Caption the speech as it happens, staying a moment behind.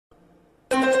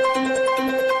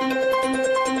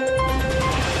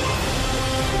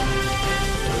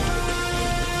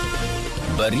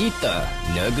Berita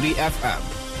Negeri FM.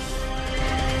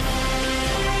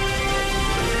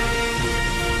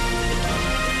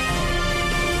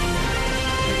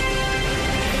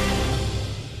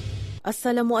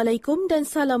 Assalamualaikum dan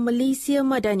salam Malaysia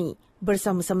Madani.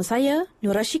 Bersama-sama saya,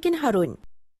 Nur Rashikin Harun.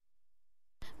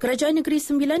 Kerajaan Negeri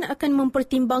Sembilan akan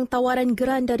mempertimbang tawaran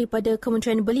geran daripada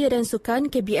Kementerian Belia dan Sukan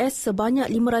KBS sebanyak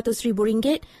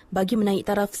RM500,000 bagi menaik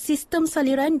taraf sistem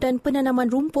saliran dan penanaman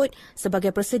rumput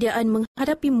sebagai persediaan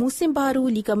menghadapi musim baharu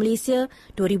Liga Malaysia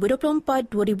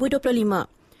 2024-2025.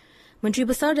 Menteri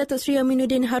Besar Datuk Seri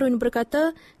Aminuddin Harun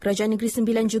berkata, Kerajaan Negeri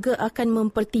Sembilan juga akan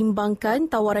mempertimbangkan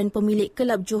tawaran pemilik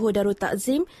Kelab Johor Darul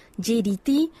Takzim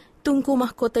JDT Tunku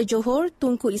Mahkota Johor,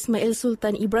 Tunku Ismail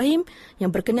Sultan Ibrahim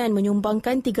yang berkenan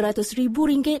menyumbangkan RM300,000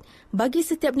 bagi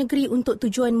setiap negeri untuk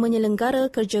tujuan menyelenggara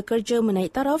kerja-kerja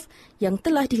menaik taraf yang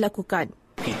telah dilakukan.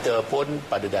 Kita pun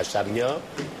pada dasarnya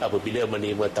apabila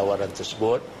menerima tawaran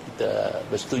tersebut, kita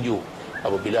bersetuju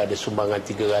apabila ada sumbangan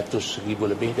RM300,000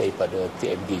 lebih daripada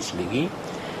TMD sendiri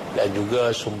dan juga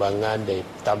sumbangan dari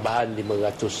tambahan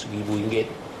RM500,000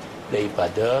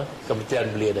 daripada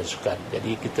Kementerian Belia dan Sukan.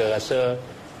 Jadi kita rasa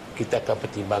kita akan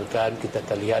pertimbangkan, kita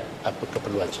akan lihat apa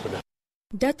keperluan sebenar.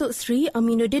 Datuk Seri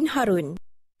Aminuddin Harun.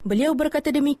 Beliau berkata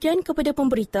demikian kepada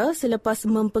pemberita selepas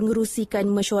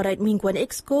mempengerusikan mesyuarat mingguan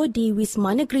Exco di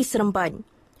Wisma Negeri Seremban.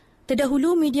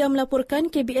 Terdahulu, media melaporkan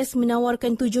KBS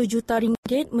menawarkan RM7 juta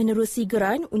menerusi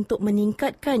geran untuk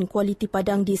meningkatkan kualiti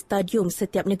padang di stadium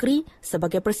setiap negeri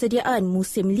sebagai persediaan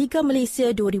musim Liga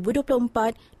Malaysia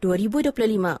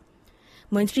 2024-2025.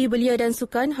 Menteri Belia dan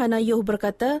Sukan Hana Yoh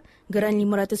berkata, geran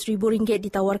RM500,000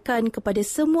 ditawarkan kepada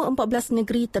semua 14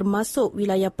 negeri termasuk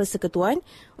wilayah persekutuan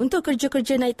untuk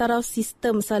kerja-kerja naik taraf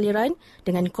sistem saliran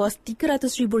dengan kos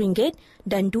RM300,000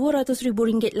 dan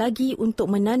RM200,000 lagi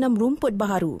untuk menanam rumput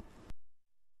baharu.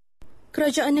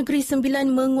 Kerajaan Negeri Sembilan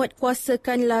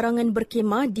menguatkuasakan larangan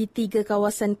berkemah di 3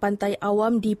 kawasan pantai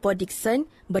awam di Port Dickson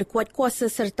berkuat kuasa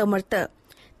serta-merta.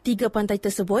 3 pantai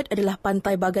tersebut adalah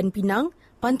Pantai Bagan Pinang,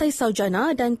 Pantai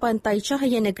Saujana dan Pantai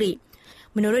Cahaya Negeri.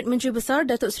 Menurut Menteri Besar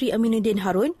Datuk Seri Aminuddin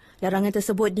Harun, larangan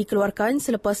tersebut dikeluarkan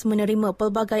selepas menerima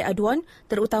pelbagai aduan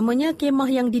terutamanya kemah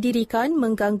yang didirikan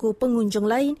mengganggu pengunjung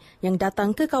lain yang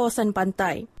datang ke kawasan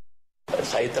pantai.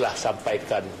 Saya telah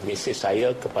sampaikan mesej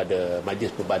saya kepada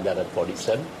Majlis Perbandaran Port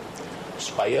Dickson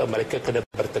supaya mereka kena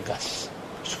bertegas,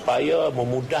 supaya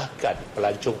memudahkan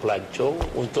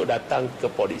pelancong-pelancong untuk datang ke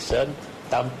Port Dickson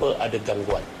tanpa ada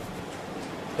gangguan.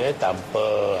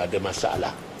 Tanpa ada masalah.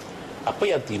 Apa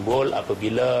yang timbul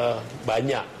apabila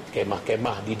banyak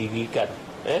kemah-kemah didirikan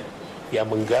yang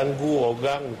mengganggu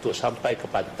orang untuk sampai ke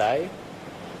pantai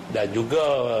dan juga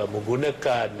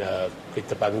menggunakan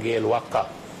kita panggil wakaf.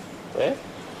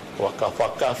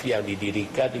 Wakaf-wakaf yang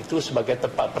didirikan itu sebagai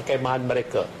tempat perkemahan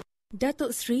mereka.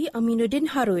 Datuk Seri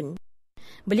Aminuddin Harun.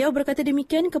 Beliau berkata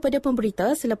demikian kepada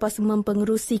pemberita selepas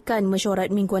mempengerusikan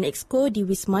mesyuarat mingguan Exco di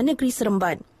Wisma Negeri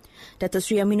Seremban. Datuk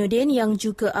Seri Aminuddin yang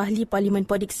juga ahli Parlimen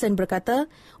Port Dickson berkata,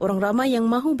 orang ramai yang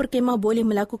mahu berkemah boleh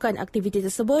melakukan aktiviti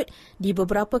tersebut di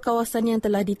beberapa kawasan yang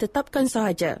telah ditetapkan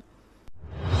sahaja.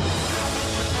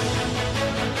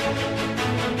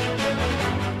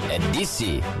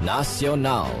 Edisi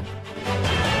Nasional.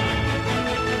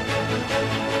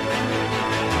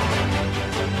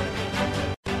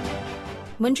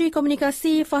 Menteri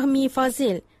Komunikasi Fahmi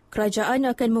Fazil, kerajaan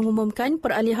akan mengumumkan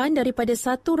peralihan daripada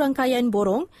 1 rangkaian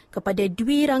borong kepada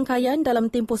 2 rangkaian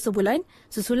dalam tempoh sebulan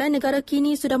susulan negara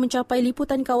kini sudah mencapai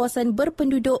liputan kawasan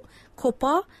berpenduduk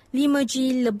COPA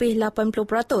 5G lebih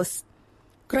 80%.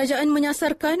 Kerajaan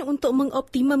menyasarkan untuk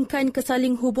mengoptimumkan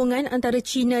kesaling hubungan antara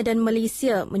China dan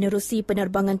Malaysia menerusi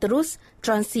penerbangan terus,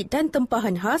 transit dan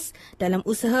tempahan khas dalam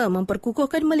usaha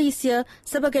memperkukuhkan Malaysia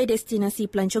sebagai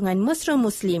destinasi pelancongan mesra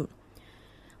Muslim.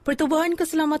 Pertubuhan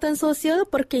Keselamatan Sosial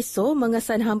Perkeso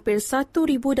mengesan hampir 1,000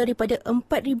 daripada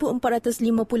 4,450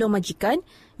 majikan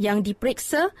yang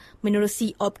diperiksa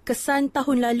menerusi op kesan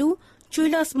tahun lalu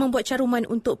culas membuat caruman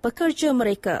untuk pekerja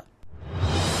mereka.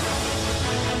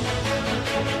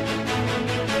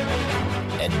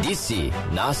 Edisi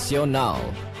Nasional.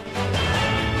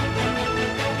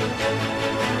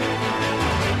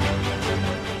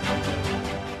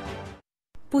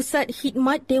 Pusat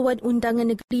Khidmat Dewan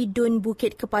Undangan Negeri Dun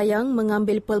Bukit Kepayang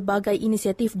mengambil pelbagai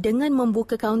inisiatif dengan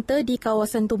membuka kaunter di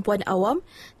kawasan tumpuan awam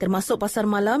termasuk pasar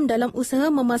malam dalam usaha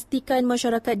memastikan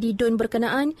masyarakat di Dun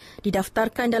berkenaan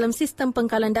didaftarkan dalam sistem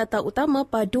pengkalan data utama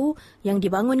padu yang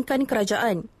dibangunkan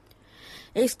kerajaan.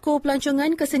 Exko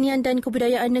Pelancongan Kesenian dan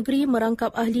Kebudayaan Negeri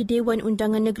merangkap Ahli Dewan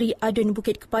Undangan Negeri Adun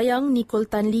Bukit Kepayang Nicole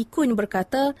Tan Lee Kun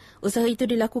berkata usaha itu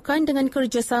dilakukan dengan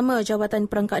kerjasama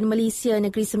Jabatan Perangkaan Malaysia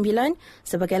Negeri Sembilan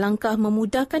sebagai langkah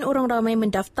memudahkan orang ramai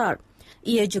mendaftar.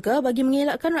 Ia juga bagi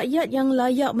mengelakkan rakyat yang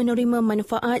layak menerima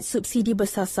manfaat subsidi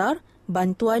bersasar,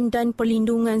 bantuan dan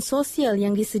perlindungan sosial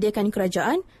yang disediakan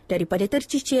kerajaan daripada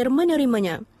tercicir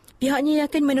menerimanya. Pihaknya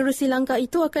yakin menerusi langkah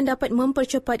itu akan dapat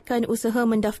mempercepatkan usaha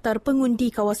mendaftar pengundi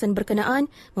kawasan berkenaan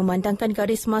memandangkan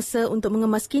garis masa untuk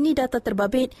mengemaskini data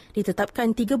terbabit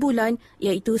ditetapkan 3 bulan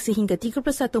iaitu sehingga 31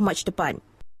 Mac depan.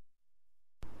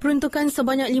 Peruntukan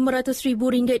sebanyak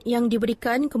RM500,000 yang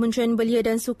diberikan Kementerian Belia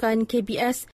dan Sukan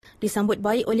KBS disambut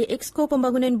baik oleh Exko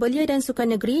Pembangunan Belia dan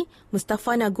Sukan Negeri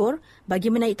Mustafa Nagor bagi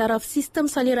menaik taraf sistem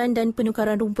saliran dan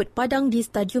penukaran rumput padang di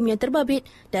stadium yang terbabit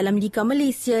dalam Liga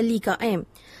Malaysia Liga M.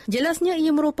 Jelasnya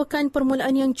ia merupakan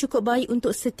permulaan yang cukup baik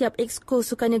untuk setiap Exko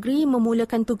Sukan Negeri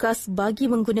memulakan tugas bagi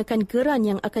menggunakan geran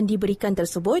yang akan diberikan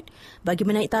tersebut bagi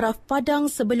menaik taraf padang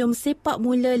sebelum sepak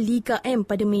mula Liga M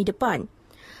pada Mei depan.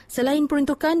 Selain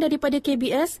peruntukan daripada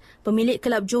KBS, pemilik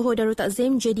Kelab Johor Darul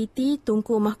Takzim JDT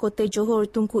Tunku Mahkota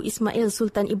Johor Tunku Ismail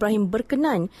Sultan Ibrahim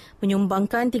berkenan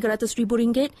menyumbangkan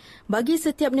RM300,000 bagi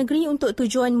setiap negeri untuk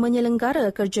tujuan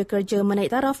menyelenggara kerja-kerja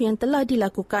menaik taraf yang telah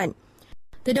dilakukan.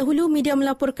 Terdahulu, media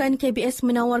melaporkan KBS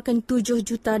menawarkan RM7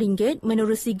 juta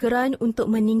menerusi geran untuk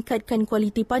meningkatkan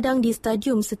kualiti padang di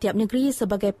stadium setiap negeri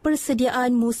sebagai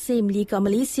persediaan musim Liga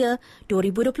Malaysia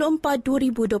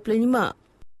 2024-2025.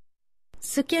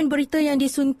 Sekian berita yang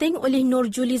disunting oleh Nur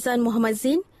Julizan Muhammad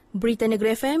Zain, Berita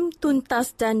Negeri FM,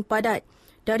 tuntas dan padat.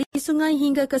 Dari sungai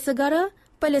hingga ke segara,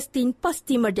 Palestin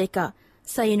pasti merdeka.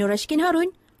 Saya Nur Ashkin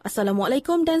Harun.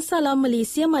 Assalamualaikum dan salam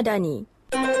Malaysia Madani.